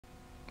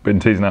Been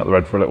teasing out the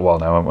red for a little while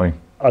now, haven't we?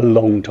 A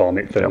long time,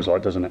 it feels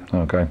like, doesn't it?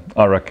 Okay.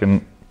 I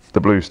reckon the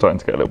blue's starting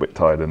to get a little bit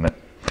tired, isn't it?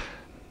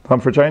 Time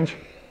for a change?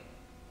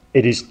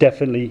 It is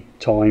definitely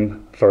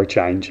time for a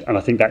change, and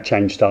I think that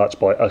change starts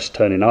by us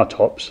turning our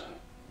tops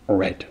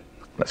red.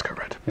 Let's go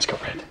red. Let's go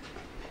red.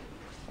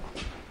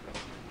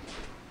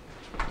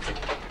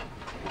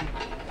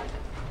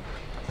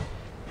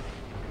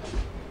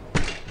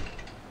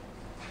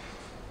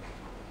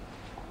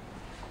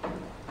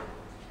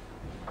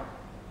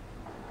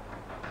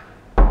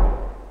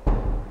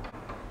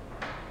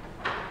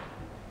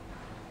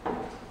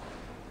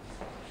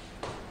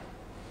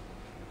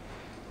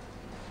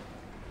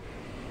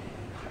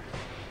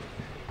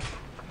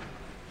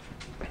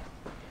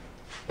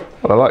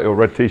 Well, I like your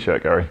red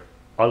t-shirt, Gary.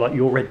 I like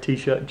your red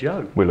t-shirt,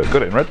 Joe. We look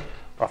good in red.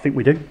 I think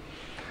we do.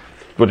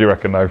 What do you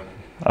reckon, though?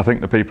 I think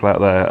the people out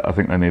there, I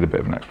think they need a bit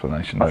of an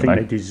explanation, I think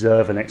they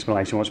deserve an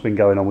explanation. What's been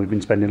going on? We've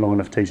been spending long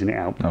enough teasing it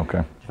out. Okay.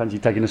 You fancy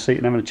taking a seat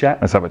and having a chat?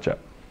 Let's have a chat.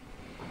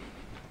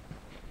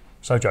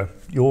 So, Joe,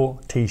 your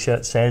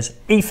t-shirt says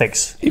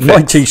eFIXX.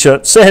 My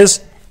t-shirt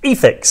says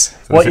eFIXX.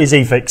 So what is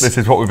eFIXX? This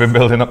is what we've been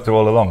building up to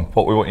all along.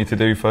 What we want you to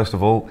do, first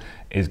of all,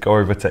 is go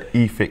over to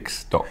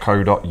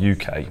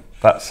eFIXX.co.uk.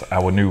 That's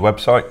our new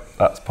website.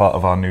 That's part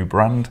of our new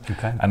brand.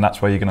 Okay. And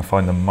that's where you're going to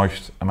find the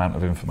most amount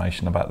of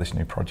information about this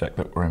new project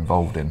that we're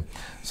involved in.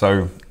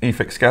 So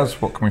eFIXX, Gaz,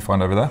 what can we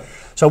find over there?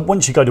 So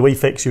once you go to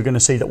eFIXX, you're going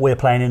to see that we're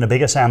playing in a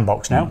bigger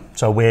sandbox now.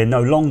 So we're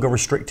no longer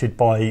restricted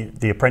by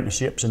the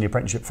apprenticeships and the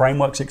apprenticeship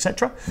frameworks,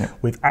 etc.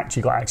 We've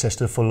actually got access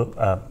to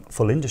the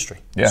full industry.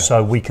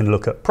 So we can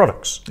look at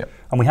products,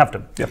 and we have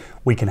them.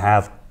 We can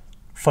have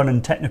fun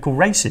and technical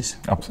races.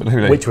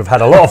 Absolutely. Which we've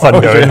had a lot of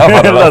fun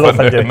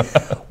doing.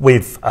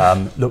 We've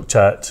looked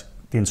at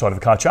the inside of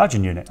a car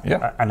charging unit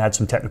and had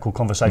some technical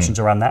conversations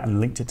around that and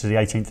linked it to the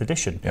 18th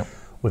edition.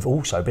 We've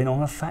also been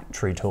on a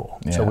factory tour.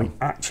 So we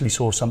actually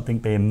saw something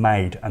being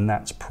made, and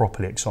that's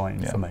properly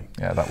exciting for me.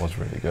 Yeah, that was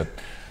really good.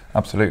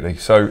 Absolutely.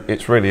 So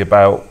it's really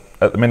about,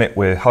 at the minute,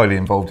 we're highly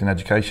involved in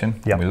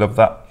education. And we love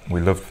that.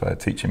 We love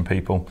teaching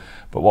people.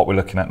 But what we're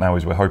looking at now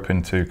is we're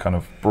hoping to kind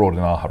of broaden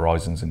our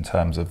horizons in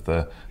terms of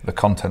the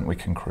content we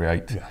can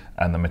create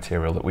and the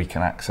material that we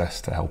can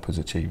access to help us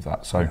achieve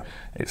that. So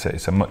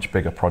it's a much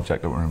bigger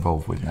project that we're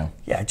involved with now.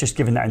 Yeah, just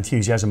giving that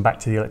enthusiasm back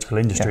to the electrical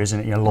industry, isn't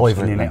it? You're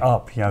livening it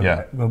up. You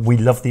know, we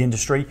love the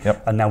industry,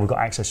 and now we've got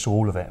access to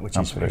all of it, which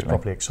is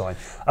properly exciting.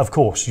 Of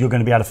course, you're going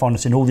to be able to find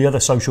us in all the other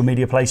social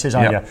media places,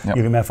 aren't you? You're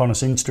going to be able to find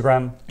us on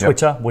Instagram,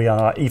 Twitter. We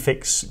are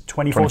eFIXX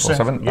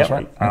 24/7. That's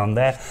right. On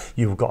there,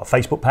 you've got a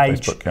Facebook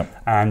page,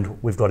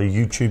 and we've got a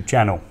YouTube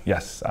channel.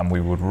 Yes, and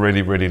we would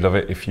really, really love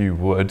it if you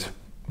would,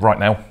 right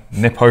now,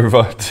 nip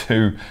over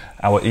to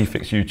our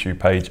eFIXX YouTube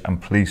page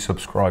and please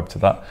subscribe to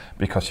that,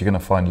 because you're going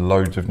to find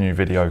loads of new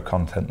video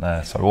content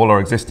there. So all our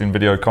existing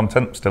video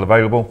content still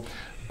available,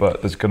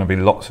 but there's going to be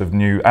lots of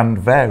new and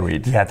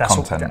varied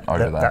content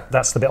over there.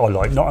 That's the bit I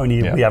like. Not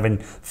only are we having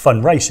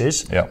fun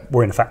races,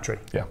 we're in a factory.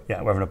 We're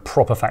having a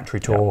proper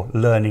factory tour,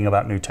 learning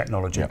about new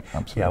technology.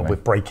 We're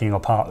breaking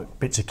apart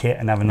bits of kit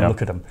and having a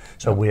look at them.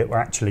 So we're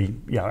actually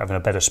having a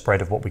better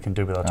spread of what we can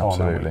do with our time.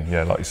 Absolutely,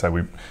 yeah. Like you say,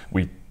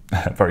 we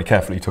very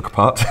carefully took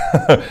apart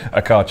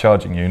a car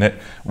charging unit.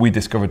 We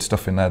discovered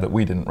stuff in there that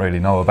we didn't really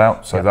know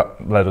about, so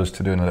that led us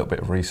to doing a little bit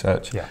of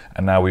research,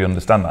 and now we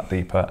understand that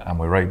deeper and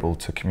we're able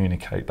to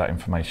communicate that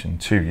information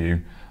to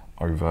you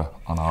over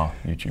on our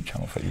YouTube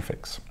channel for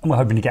eFIXX. And we're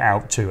hoping to get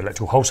out to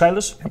electrical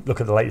wholesalers,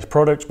 look at the latest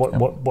products,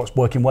 what's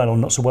working well or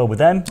not so well with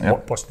them,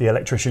 what's the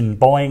electrician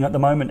buying at the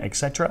moment,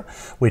 etc.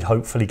 We'd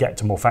hopefully get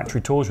to more factory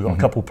tours. We've got a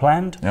couple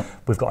planned.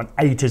 We've got an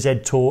A to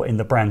Z tour in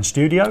the brand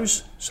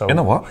studios. So in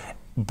a what?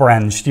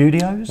 Brand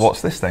studios.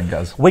 What's this then,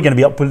 Gaz? We're going to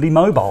be upwardly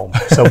mobile.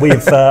 So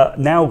we've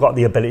now got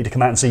the ability to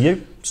come out and see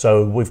you.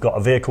 So we've got a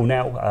vehicle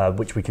now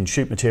which we can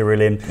shoot material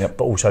in,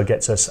 but also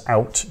gets us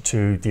out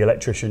to the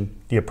electrician,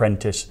 the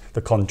apprentice,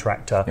 the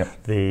contractor,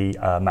 the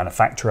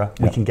manufacturer.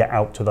 We can get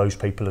out to those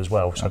people as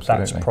well. So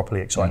that's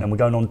properly exciting. And we're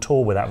going on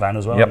tour with that van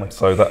as well, aren't we?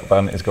 So that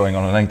van is going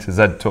on an A to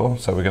Z tour.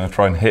 So we're going to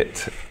try and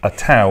hit a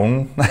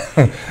town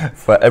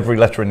for every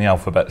letter in the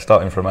alphabet,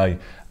 starting from A.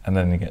 And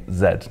then you get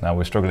Z. Now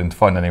we're struggling to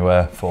find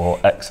anywhere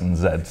for X and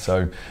Z,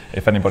 so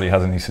if anybody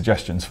has any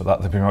suggestions for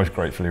that, they'd be most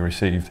gratefully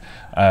received.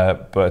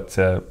 But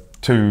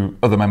two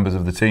other members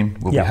of the team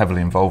will be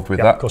heavily involved with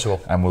that, of course we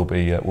will. And we'll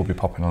be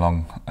popping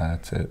along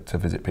to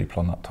visit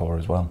people on that tour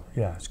as well.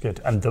 Yeah, it's good.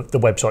 And the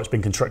website's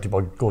been constructed by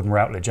Gordon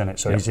Routledge, isn't it?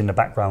 So he's in the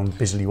background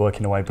busily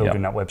working away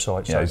building that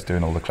website. Yeah, he's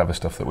doing all the clever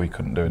stuff that we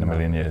couldn't do in a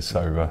million years.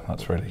 So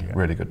that's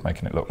really good,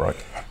 making it look right.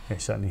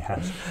 It certainly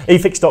has.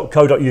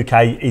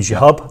 eFIXX.co.uk is your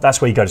hub.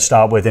 That's where you go to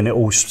start with, and it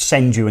will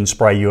send you and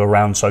spray you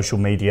around social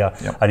media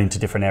and into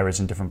different areas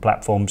and different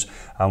platforms.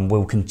 And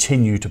we'll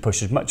continue to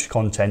push as much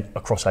content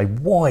across a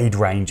wide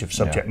range of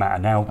subject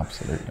matter now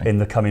in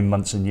the coming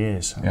months and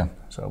years.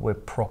 So we're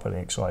properly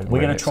excited.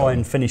 We're going to try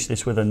and finish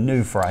this with a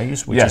new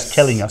phrase, which is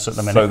killing us at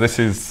the minute. So this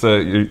is,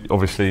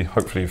 obviously,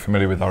 hopefully you're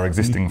familiar with our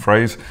existing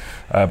phrase,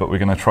 but we're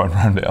going to try and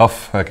round it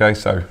off. Okay,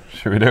 so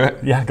should we do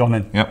it? Yeah, go on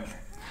then. Yep.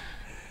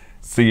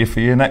 see you for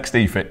your next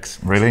eFIXX.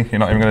 Really? You're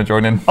not even going to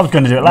join in? I was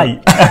going to do it late.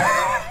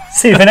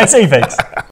 See you for next eFIXX.